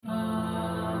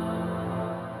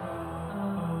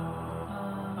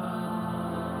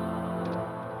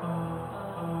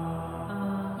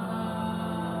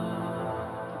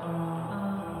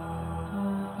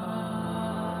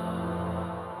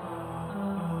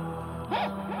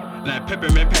Like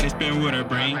peppermint patty spin with her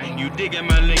brain. You digging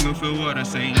my lingo, feel what I'm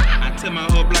saying. I tell my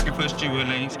whole block and first jewel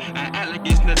lanes. I act like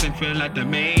it's nothing, feel like the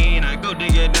main. I go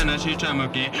dig it down, now she try my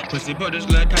again. Pussy put this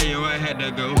little Caillou, I had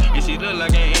to go. And she look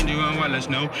like an angel on Wallace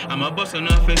Snow. I'm a bust on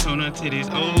her face on her titties.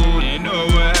 Oh, you know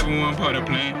what happened, one part of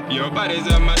plan. Your body's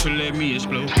a macho, let me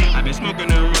explode. I've been smoking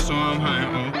the rust, so I'm high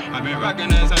and oh. I've been rocking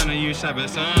that sound, you shop at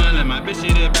sun. Like my bitch, she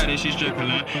the baddest, she stripping.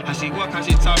 How she walk, how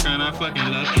she talk, and I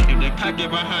fucking love. If the cock get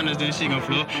behind us, then she gon'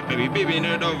 flow. Baby,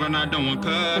 it over, and I don't want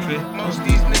coffee. Most of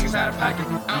these niggas out of pocket.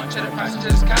 I don't check the price,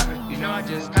 just copy. You know I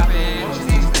just copy. Most of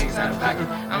these niggas out of pocket.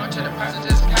 I don't check the price,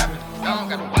 just copy. I don't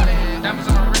got a wallet. Diamonds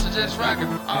on my wrist, I just rockin'.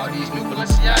 All these new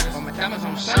Balenciagas on my diamonds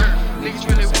on shirt. Niggas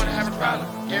really wanna have a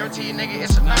problem. Guarantee, nigga,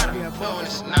 it's a nada. Boy,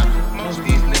 it's not. Most of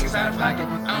these niggas out of pocket.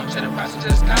 I don't check the price,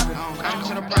 just copy. I don't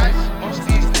check the price. Most of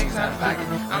these niggas out of pocket.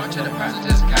 I don't check the price,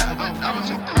 just copy. I don't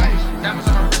check the price. Diamonds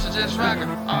on my wrist, I just rockin'.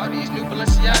 All these new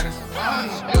Balenciagas. All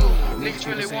these new. Niggas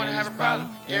really wanna have a problem.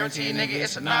 Guarantee, nigga,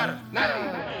 it's a nada.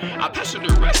 I pass you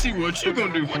the rest, see what you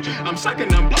gon' do. I'm sucking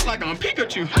them block like I'm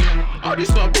Pikachu. All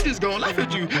these fuck bitches gon' laugh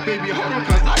at you. Baby, hold on,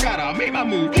 cause I gotta make my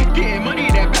move. Getting money,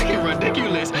 that back is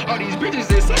ridiculous. All these bitches,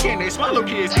 they sucking, they swallow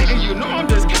kids. And you know I'm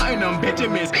just counting them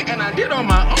Benjamins. And I did on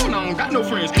my own, I don't got no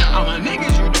friends. All my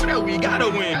niggas, you know that we gotta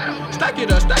win. Stack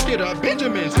it up,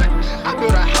 Benjamins. I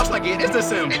build a house like it is the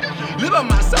Sims. Live up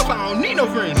myself, I don't need no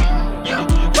friends. Yeah,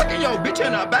 fucking your bitch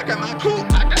in the back of my coupe.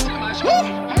 I got you in my shoes.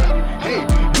 Hey,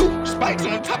 blue spikes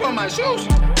on top of my shoes.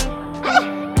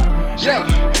 Yeah,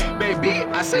 baby,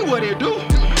 I say what it do.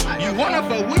 You wanna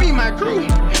fuck with me, my crew?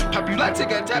 Pop you like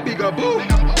take a tappy, go boo.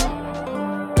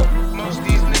 Most of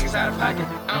these niggas out of pocket.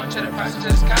 I don't check the price,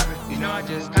 just copy. You know I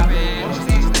just copy. Most of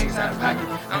these niggas out of pocket.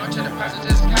 I don't check the price,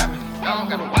 just copy. I don't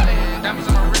got a wallet. Diamonds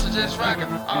on my wrist, I just rockin'.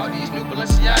 All these new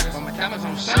Balenciagas on my diamonds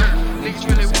on shirt. Niggas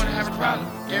really wanna have a problem.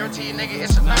 Guarantee, nigga,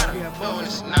 it's a nada. Boy,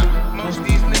 it's not. Most of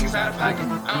these niggas out of pocket.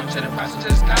 I don't check the price,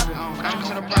 just copy. I don't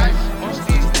check the price. Most of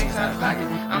these niggas out of pocket.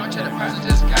 I don't check the price,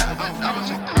 just copy. I don't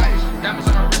check the price. Diamonds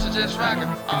on my wrist, I just rockin'.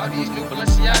 All these new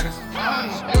Balenciagas. All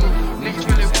these new. Niggas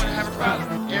really wanna have a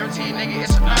problem. Guarantee, nigga,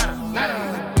 it's a nada.